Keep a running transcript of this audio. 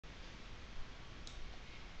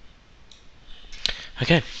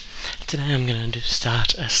Okay, today I'm going to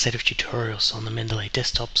start a set of tutorials on the Mendeley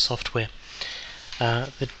desktop software.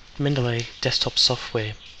 The Mendeley desktop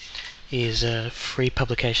software is a free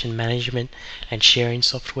publication management and sharing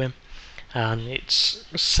software. It's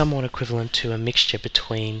somewhat equivalent to a mixture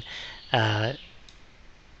between what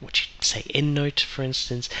you'd say endnote, for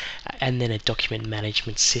instance, and then a document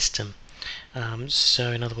management system.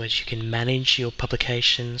 So in other words, you can manage your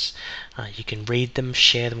publications, you can read them,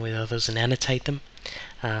 share them with others and annotate them,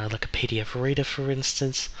 like a PDF reader for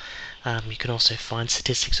instance. You can also find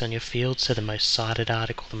statistics on your field, so the most cited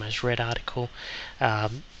article, the most read article,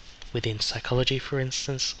 within psychology for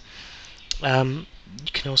instance. You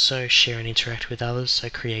can also share and interact with others, so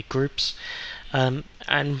create groups. And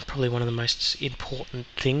probably one of the most important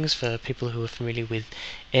things for people who are familiar with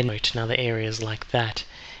endnote and other areas like that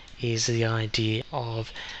is the idea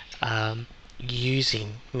of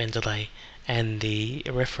using Mendeley and the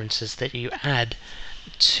references that you add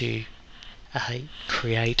to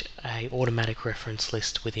create a automatic reference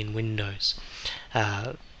list within Windows.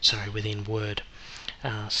 Within Word.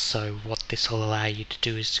 So what this will allow you to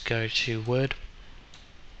do is to go to Word,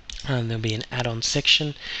 and there'll be an add-on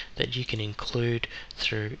section that you can include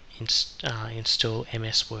through install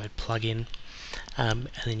MS Word plugin, and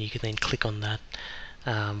then you can then click on that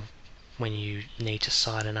when you need to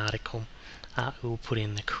cite an article. It will put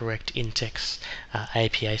in the correct in-text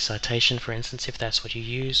APA citation, for instance, if that's what you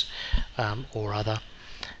use, or other.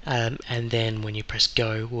 And then when you press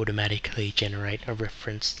go, it will automatically generate a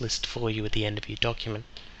reference list for you at the end of your document.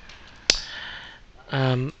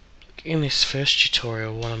 In this first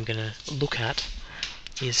tutorial, what I'm going to look at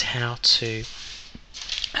is how to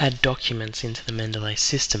add documents into the Mendeley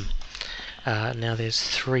system. Now there's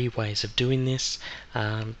three ways of doing this.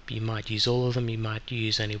 You might use all of them, you might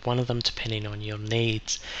use only one of them depending on your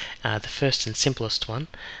needs. The first and simplest one,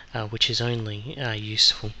 which is only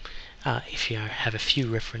useful if you have a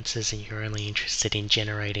few references and you're only interested in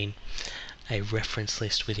generating a reference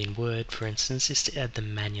list within Word, for instance, is to add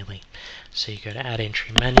them manually. So you go to add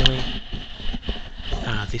entry manually.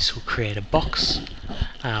 This will create a box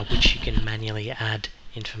which you can manually add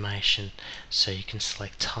information. So you can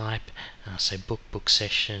select type, so book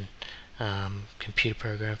session, computer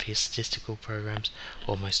program for your statistical programs,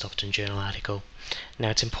 or most often journal article. Now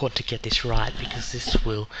it's important to get this right because this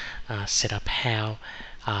will set up how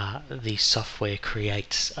the software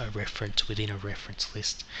creates a reference within a reference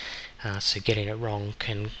list. So getting it wrong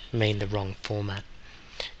can mean the wrong format.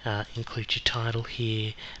 Include your title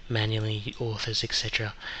here, manually, authors,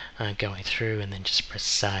 etc. Going through, and then just press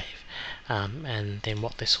save. And then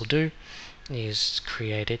what this will do is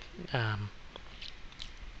create a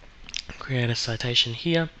citation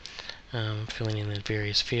here, filling in the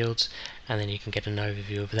various fields, and then you can get an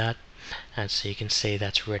overview of that, and so you can see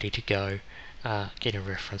that's ready to go. Get a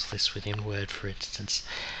reference list within Word, for instance.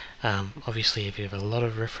 Obviously, if you have a lot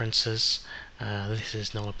of references, this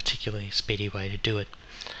is not a particularly speedy way to do it.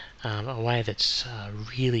 A way that's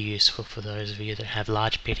really useful for those of you that have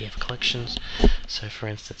large PDF collections. So for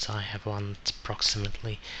instance, I have one that's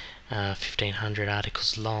approximately 1500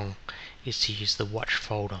 articles long, is to use the watch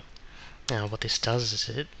folder. Now what this does is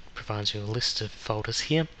it provides you a list of folders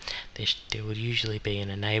here. There will usually be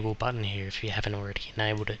an enable button here if you haven't already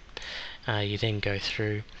enabled it. You then go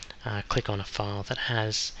through, click on a file that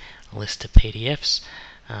has a list of PDFs.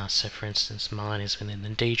 So for instance, mine is within the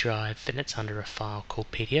D drive and it's under a file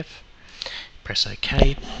called PDF. Press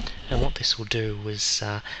OK, and what this will do is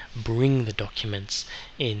bring the documents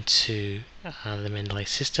into the Mendeley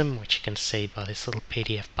system, which you can see by this little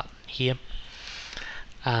PDF button here,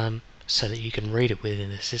 so that you can read it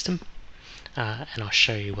within the system. And I'll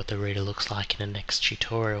show you what the reader looks like in the next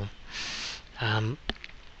tutorial.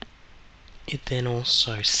 It then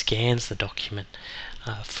also scans the document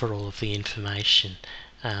for all of the information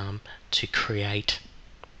to create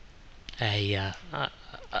a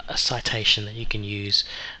citation that you can use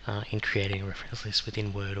in creating a reference list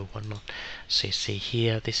within Word or whatnot. So you see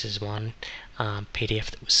here, this is one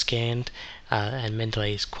PDF that was scanned, and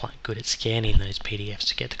Mendeley is quite good at scanning those PDFs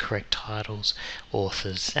to get the correct titles,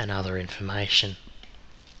 authors, and other information.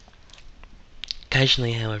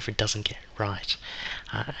 Occasionally, however, it doesn't get it right,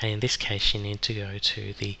 and in this case you need to go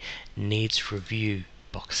to the Needs Review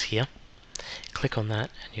box here. Click on that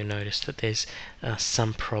and you'll notice that there's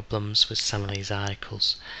some problems with some of these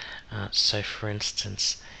articles. So for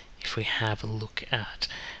instance, if we have a look at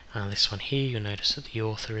this one here, you'll notice that the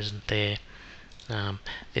author isn't there.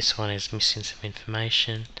 This one is missing some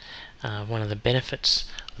information. One of the benefits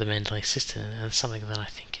of the Mendeley system, and something that I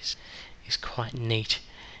think is quite neat,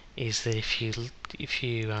 is that if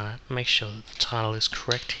you make sure that the title is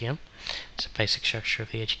correct here, it's a basic structure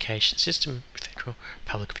of the education system, Federal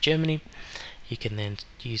Republic of Germany, you can then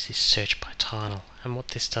use this search by title. And what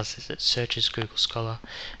this does is it searches Google Scholar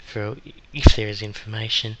for if there is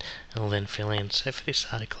information, and will then fill in. So for this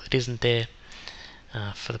article it isn't there.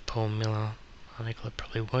 For the Paul Miller article it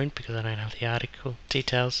probably won't because I don't have the article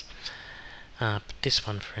details. But this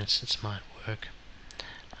one, for instance, might work.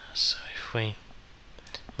 So if we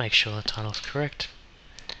make sure the title is correct,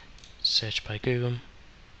 search by Google,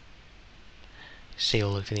 see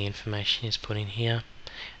all of the information is put in here,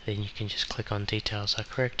 then you can just click on details are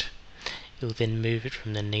correct. It will then move it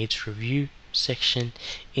from the needs review section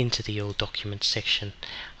into the all documents section,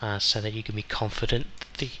 so that you can be confident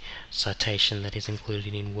that the citation that is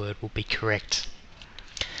included in Word will be correct.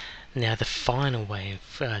 Now the final way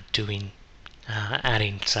of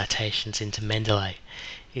adding citations into Mendeley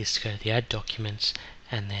is to go to the add documents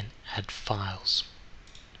and then add files.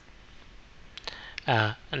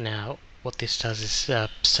 Now what this does is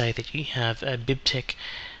say that you have a BibTeX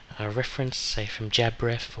reference, say from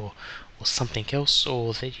JabRef or something else,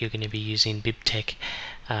 or that you're going to be using BibTeX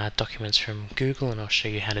documents from Google, and I'll show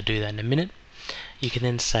you how to do that in a minute. You can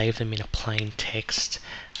then save them in a plain text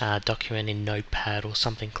document in Notepad or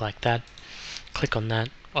something like that. Click on that,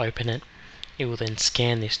 open it. It will then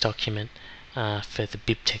scan this document for the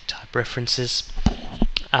BibTeX type references,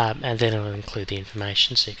 and then it will include the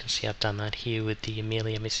information. So you can see I've done that here with the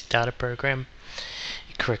Amelia Missy Data program.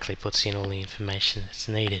 It correctly puts in all the information that's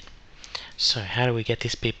needed. So how do we get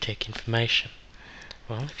this BibTeX information?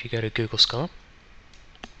 Well, if you go to Google Scholar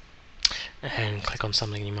and click on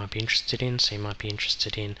something you might be interested in, so you might be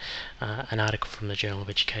interested in an article from the Journal of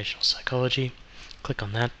Educational Psychology, click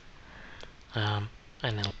on that,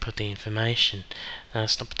 and it'll put the information.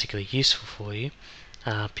 It's not particularly useful for you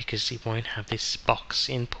because it won't have this box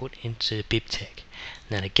input into BibTeX.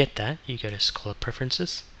 Now to get that, you go to Scholar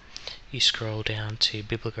Preferences, you scroll down to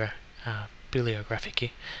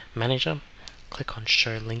Bibliographic Manager, click on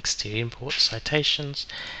Show Links to Import Citations,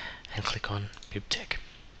 and click on BibTeX.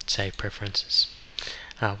 Save Preferences.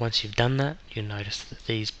 Once you've done that, you'll notice that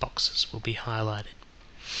these boxes will be highlighted.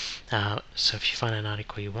 So if you find an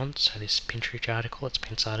article you want, so this Pinterest article, it's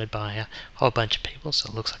been cited by a whole bunch of people, so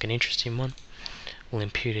it looks like an interesting one, we'll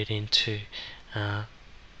impute it into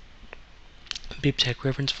BibTeX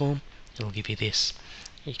reference form. It'll give you this.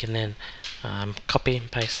 You can then copy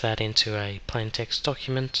and paste that into a plain text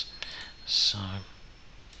document. So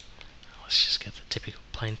let's just get the typical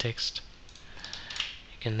plain text.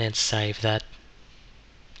 You can then save that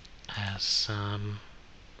as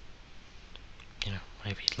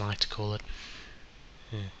maybe you'd like to call it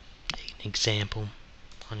an example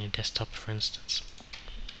on your desktop, for instance.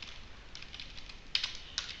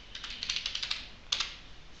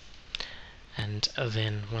 And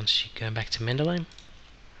then once you go back to Mendeley,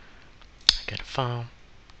 go to File,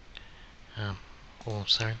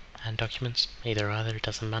 add Documents, either, it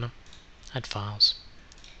doesn't matter, add Files.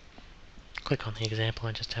 Click on the example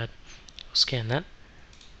I just had, scan that,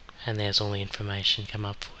 and there's all the information come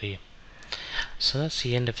up for you. So that's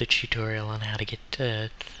the end of the tutorial on how to get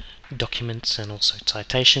documents and also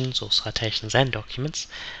citations, or citations and documents,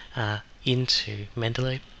 into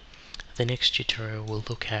Mendeley. The next tutorial will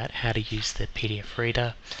look at how to use the PDF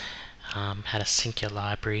reader, how to sync your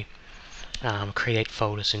library, create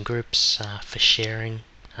folders and groups for sharing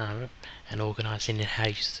and organising, and how to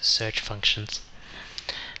use the search functions.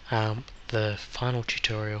 The final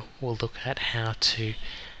tutorial will look at how to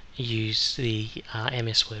use the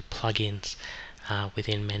MS Word plugins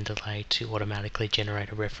within Mendeley to automatically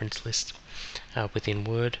generate a reference list within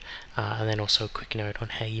Word, and then also a quick note on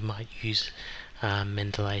how you might use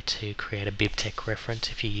Mendeley to create a BibTeX reference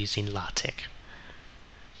if you're using LaTeX.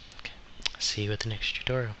 Okay. See you at the next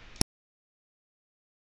tutorial.